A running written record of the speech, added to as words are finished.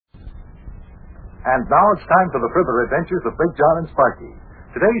And now it's time for the further adventures of Big John and Sparky.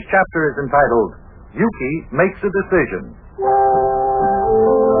 Today's chapter is entitled, Yuki Makes a Decision.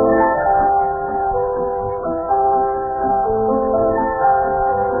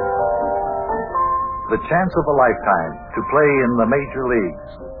 The chance of a lifetime to play in the major leagues.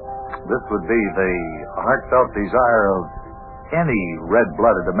 This would be the heartfelt desire of any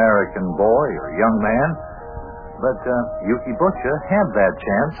red-blooded American boy or young man. But Yuki Butcher had that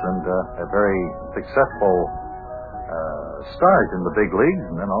chance and a very successful start in the big leagues,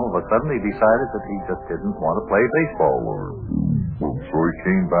 and then all of a sudden he decided that he just didn't want to play baseball. So he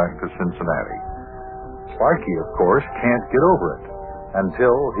came back to Cincinnati. Sparky, of course, can't get over it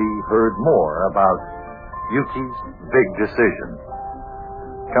until he heard more about Yuki's big decision.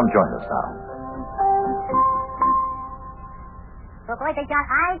 Come join us now. Well, boy, Big John,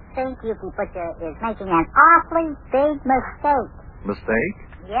 I think Yuki Butcher is making an awfully big mistake. Mistake?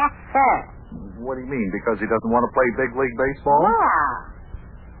 Yes, sir. What do you mean? Because he doesn't want to play big league baseball?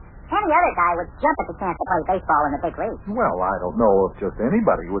 Yeah. Any other guy would jump at the chance to play baseball in the big leagues. Well, I don't know if just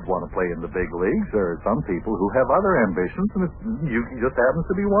anybody would want to play in the big leagues. There are some people who have other ambitions, and Yuki just happens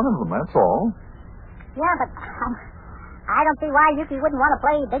to be one of them, that's all. Yeah, but I don't see why Yuki wouldn't want to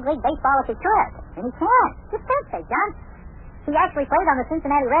play big league baseball if he could. And he can't. Just think, Big John. He actually played on the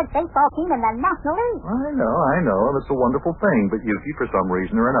Cincinnati Reds baseball team in the National League. I know, and it's a wonderful thing, but Yuki, for some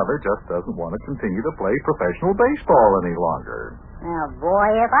reason or another, just doesn't want to continue to play professional baseball any longer. Oh, boy,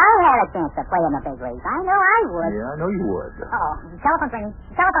 if I had a chance to play in the big leagues, I know I would. Yeah, I know you would. Oh, telephone's ringing.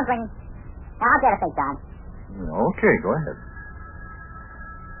 Telephone's ringing. Now, I'll get it, Big John. Okay, go ahead.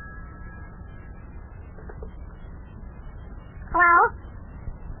 Hello?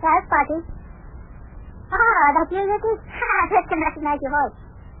 Yes, Sparky. Oh, that's you, Yuki? I just can recognize your voice.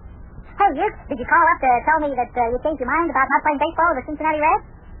 Hey, Yuki, did you call up to tell me that you changed your mind about not playing baseball with the Cincinnati Reds?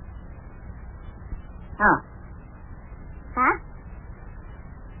 Oh. Huh?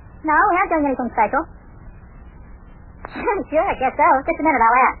 No, we aren't doing anything special. Sure, I guess so. Just a minute,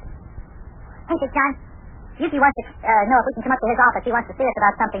 I'll ask. Hey, Big John, Yuki wants to know if we can come up to his office. He wants to see us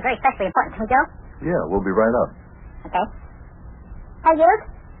about something very especially important. Can we go? Yeah, we'll be right up. Okay. Hey, Yuki?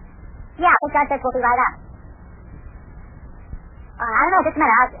 Yeah, Big John says we'll be right up. I don't know, just a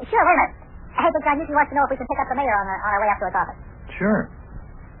minute. Sure, wait a minute. Hey, Big John, Yuki wants to know if we can pick up the mayor on our way up to his office. Sure.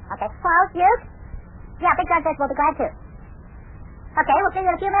 Okay. Hello, Yuki? Yeah, Big John says we'll be glad to. Okay, we'll see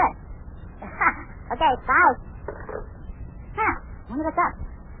you in a few minutes. Okay, bye. Huh, wonder what's up.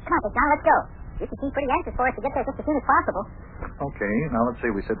 Come on, Big John, let's go. Yuki seems pretty anxious for us to get there just as soon as possible. Okay, now let's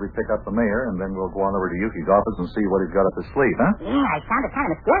see. We said we'd pick up the mayor, and then we'll go on over to Yuki's office and see what he's got up his sleeve, huh? Yeah, it sounded kind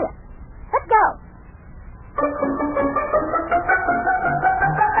of mysterious. Let's go.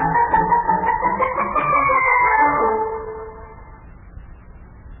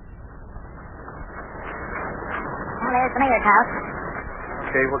 Well, there's the mayor's house.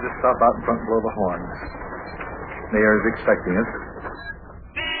 Okay, we'll just stop out in front and blow the horn. Mayor's expecting us.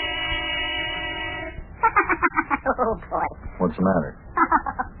 Oh, boy. What's the matter?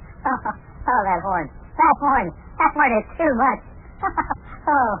 Oh, that horn. That horn is too much.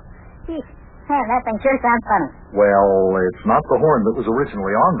 Oh, geez. Man, that thing sure sounds funny. Well, it's not the horn that was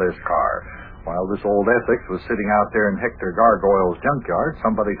originally on this car. While this old Essex was sitting out there in Hector Gargoyle's junkyard,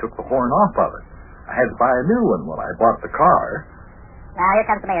 somebody took the horn off of it. I had to buy a new one when I bought the car. Now, here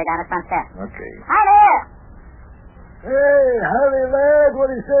comes the mayor down the front steps. Okay. Hi there! Hey, howdy, lad. What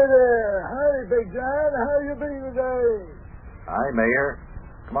do you say there? Howdy, Big John. How you be today? Hi, Mayor.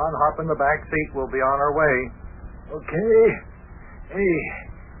 Come on, hop in the back seat. We'll be on our way. Okay. Hey,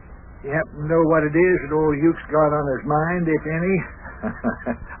 you happen to know what it is that old Yuke's got on his mind, if any?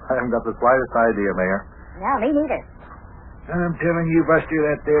 I haven't got the slightest idea, Mayor. No, me neither. I'm telling you, Buster,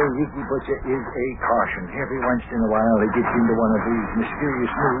 that there Yuki Butcher is a caution. Every once in a while he gets into one of these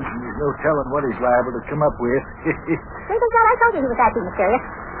mysterious moods, and there's no telling what he's liable to come up with. See, Big John, I told you he was acting mysterious.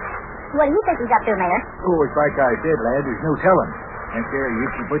 What do you think he's up to, Mayor? Oh, it's like I said, lad, there's no telling. That there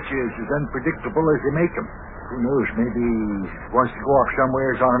Yuki Butcher is as unpredictable as they make him. Who knows, maybe he wants to go off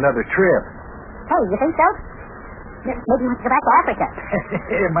somewheres on another trip. Hey, you think so? Maybe he wants to go back to Africa.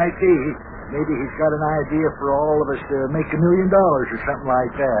 It might be. Maybe he's got an idea for all of us to make $1 million or something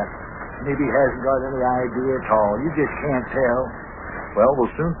like that. Maybe he hasn't got any idea at all. You just can't tell. Well,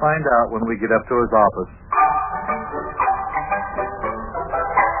 we'll soon find out when we get up to his office.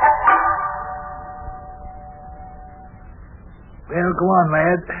 Well, go on,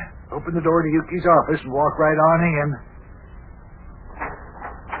 lad. Open the door to Yuki's office and walk right on in.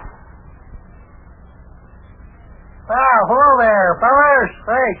 Ah, hello there, fellas.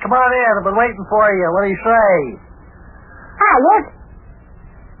 Hey, come on in. I've been waiting for you. What do you say? Hi, Yuke.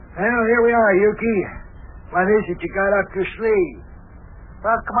 Well, here we are, Yuki. What is it you got up your sleeve?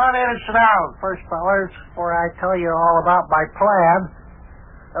 Well, come on in and sit down first, fellas, before I tell you all about my plan.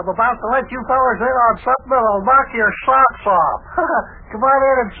 I'm about to let you fellas in on something that'll knock your socks off. Come on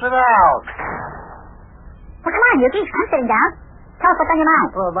in and sit down. Well, come on, Yuki. I'm sitting down. Tell us what's on your mind.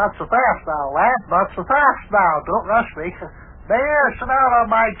 Well, not so fast now, lad. Not so fast now. Don't rush me. There, sit down on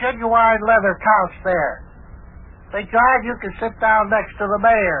my genuine leather couch there. Say, John, you can sit down next to the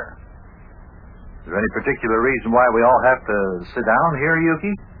mayor. Is there any particular reason why we all have to sit down here,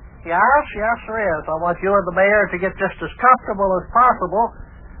 Yuki? Yes, there is. I want you and the mayor to get just as comfortable as possible,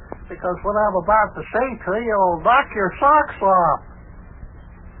 because what I'm about to say to you will knock your socks off.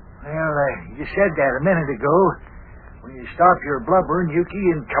 Well, you said that a minute ago. Will you stop your blubbering, Yuki,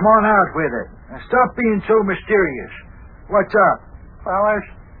 and come on out with it? Now stop being so mysterious. What's up? Fellas,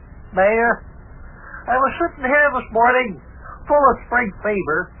 Mayor, I was sitting here this morning, full of spring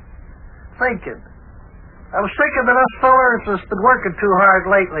fever, thinking. I was thinking that us fellers has been working too hard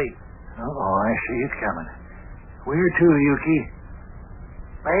lately. Oh, I see it coming. Where to, Yuki?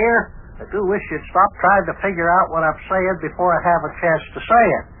 Mayor, I do wish you'd stop trying to figure out what I'm saying before I have a chance to say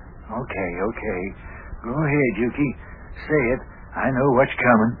it. Okay. Go ahead, Yuki. Say it. I know what's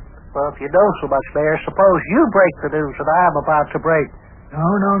coming. Well, if you know so much, Mayor, suppose you break the news that I'm about to break. No.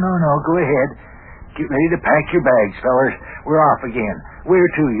 Go ahead. Get ready to pack your bags, fellas. We're off again. Where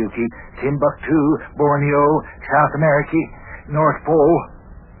to, Yuki? Timbuktu, Borneo, South America, North Pole?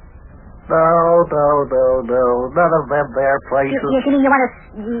 No. None of them there places. You mean you want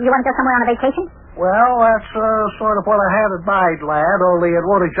to go somewhere on a vacation? Well, that's sort of what I had in mind, lad, only it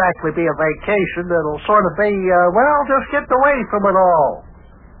won't exactly be a vacation. It'll sort of be, just get away from it all.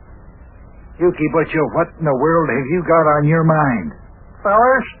 Yuki Butcher, what in the world have you got on your mind?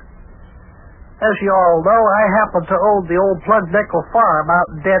 Fellers, as you all know, I happen to own the old Plug Nickel Farm out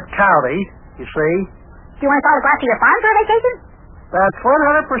in Dent County, you see. Do you want us all to go out to your farm for a vacation? That's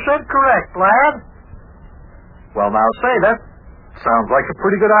 100% correct, lad. Well, now, say, that sounds like a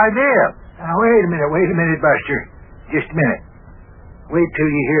pretty good idea. Now, wait a minute, Buster. Just a minute. Wait till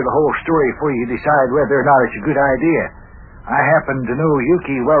you hear the whole story before you decide whether or not it's a good idea. I happen to know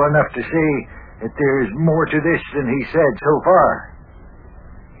Yuki well enough to say that there's more to this than he said so far.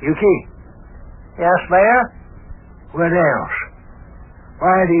 Yuki? Yes, Mayor? What else?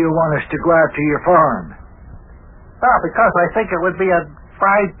 Why do you want us to go out to your farm? Well, because I think it would be a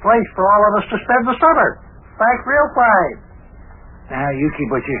fine place for all of us to spend the summer. In fact, real fine. Now, Yuki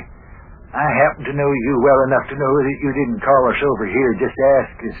Butcher, I happen to know you well enough to know that you didn't call us over here just to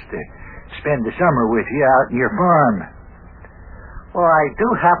ask us to spend the summer with you out in your farm. Well, I do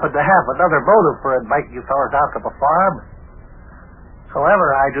happen to have another motive for inviting you fellas out to the farm.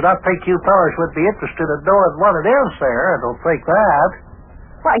 However, I do not think you fellas would be interested in knowing what it is there. I don't think that.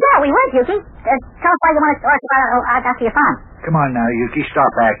 Well, yeah, we would, Yuki. Tell us why you want us to go out to your farm. Come on now, Yuki,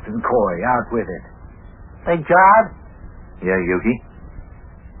 stop acting coy. Out with it. Hey, John? Yeah, Yuki?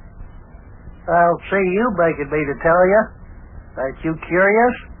 I'll see you begging me to tell you. Aren't you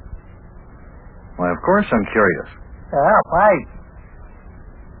curious? Why, of course I'm curious. Yeah, fine.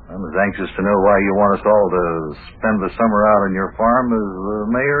 I'm as anxious to know why you want us all to spend the summer out on your farm as the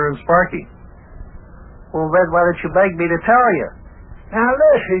mayor and Sparky. Well, then why don't you beg me to tell you? Now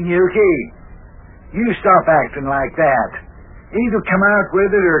listen, Yuki. You stop acting like that. Either come out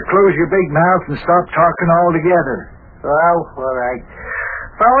with it or close your big mouth and stop talking altogether. Well, all right.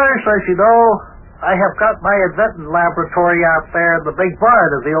 Fellas, as you know, I have got my inventing laboratory out there in the big barn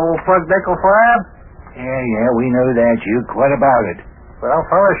of the old Plug Nickel Farm. Yeah, we know that, Yuke. What about it? Well,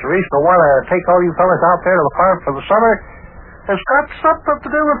 fellas, the reason I want to take all you fellas out there to the farm for the summer has got something to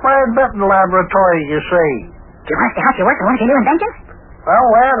do with my inventing laboratory, you see. Do you want us to help you work on one of your new inventions? Well,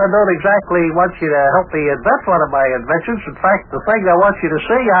 lad, I don't exactly want you to help me invent one of my inventions. In fact, the thing I want you to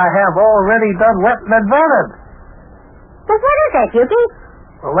see, I have already done wet and invented. Well, what is it, Yuki?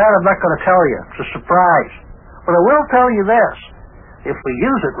 Well, lad, I'm not going to tell you. It's a surprise. But I will tell you this. If we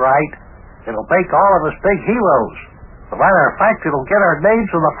use it right, it'll make all of us big heroes. As a matter of fact, it'll get our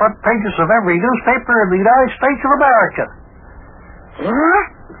names on the front pages of every newspaper in the United States of America. Yeah?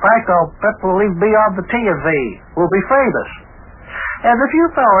 In fact, I'll bet we'll even be on the T&V. We'll be famous. And if you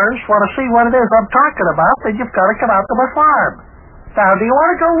fellas want to see what it is I'm talking about, then you've got to come out to my farm. Now, do you want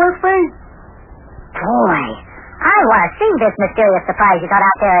to go with me? Boy, I want to see this mysterious surprise you got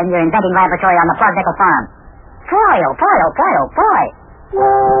out there in your inventing laboratory on the Plug Nickel Farm. Boy, oh boy, oh boy, oh boy.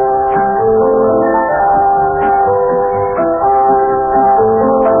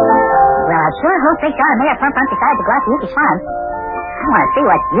 Well, I sure hope Big John and Mayor Plump decide to go out to Yuki's farm. I want to see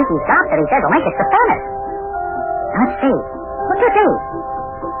what Yuki's got that he says will make us so famous. Let's see. What you see?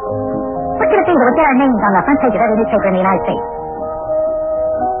 do the things that would get our names on the front page of every newspaper in the United States.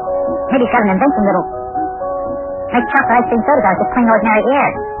 Maybe he's got an invention that'll make chocolate ice cream sodas out of just plain ordinary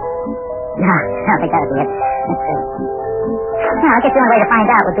air. No, I don't think that'd be it. Let's see. No, I guess the only way to find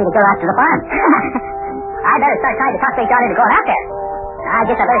out would be to go out to the farm. I better start trying to talk things John into going out there. I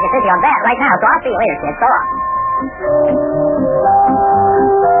guess I better get busy on that right now, so I'll see you later, kid. So long.